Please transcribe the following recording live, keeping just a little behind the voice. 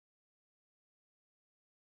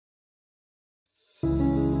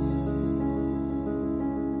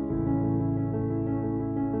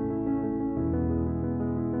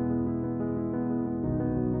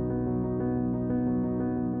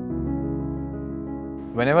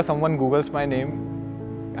Whenever someone Googles my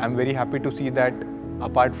name, I'm very happy to see that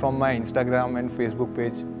apart from my Instagram and Facebook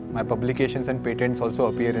page, my publications and patents also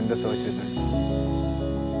appear in the search results.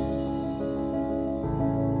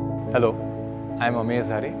 Hello, I'm Amey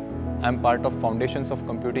Zare. I'm part of Foundations of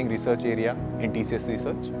Computing Research area in TCS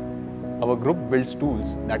Research. Our group builds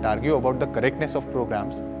tools that argue about the correctness of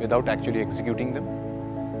programs without actually executing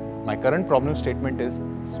them. My current problem statement is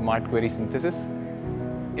smart query synthesis.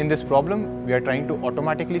 In this problem, we are trying to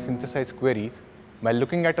automatically synthesize queries by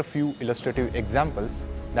looking at a few illustrative examples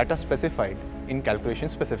that are specified in calculation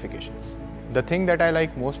specifications. The thing that I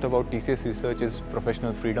like most about TCS Research is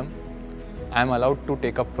professional freedom. I am allowed to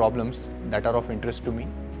take up problems that are of interest to me.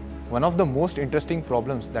 One of the most interesting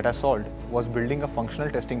problems that I solved was building a functional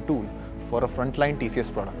testing tool for a frontline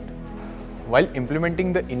TCS product. While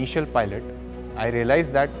implementing the initial pilot, I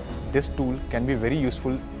realized that this tool can be very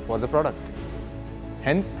useful for the product.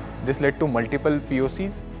 Hence, this led to multiple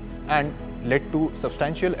POCs and led to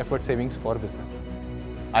substantial effort savings for business.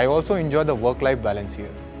 I also enjoy the work-life balance here.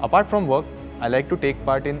 Apart from work, I like to take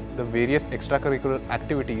part in the various extracurricular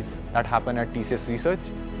activities that happen at TCS Research.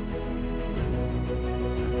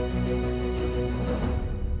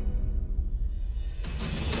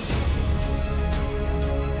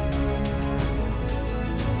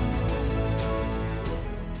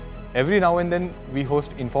 Every now and then, we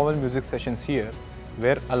host informal music sessions here,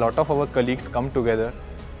 where a lot of our colleagues come together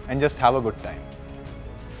and just have a good time.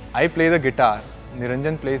 I play the guitar,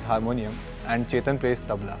 Niranjan plays harmonium, and Chetan plays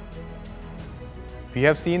tabla. We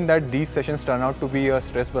have seen that these sessions turn out to be a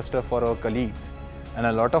stress buster for our colleagues, and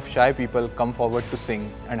a lot of shy people come forward to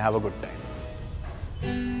sing and have a good time.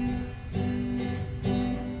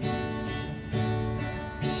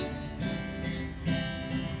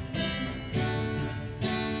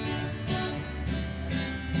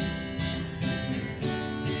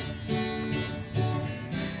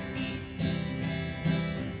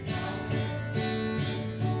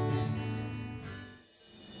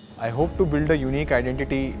 I hope to build a unique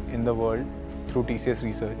identity in the world through TCS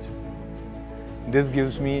Research. This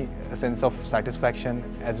gives me a sense of satisfaction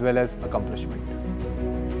as well as accomplishment.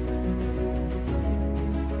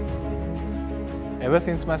 Ever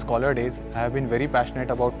since my scholar days, I have been very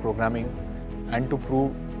passionate about programming and to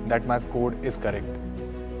prove that my code is correct.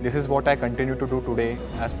 This is what I continue to do today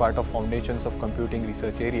as part of Foundations of Computing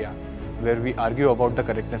Research area, where we argue about the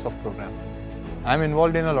correctness of program. I am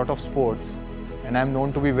involved in a lot of sports, and I am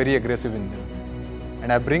known to be very aggressive in them.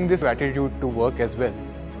 And I bring this attitude to work as well.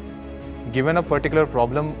 Given a particular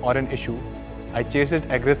problem or an issue, I chase it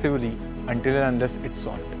aggressively until and unless it's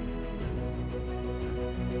solved.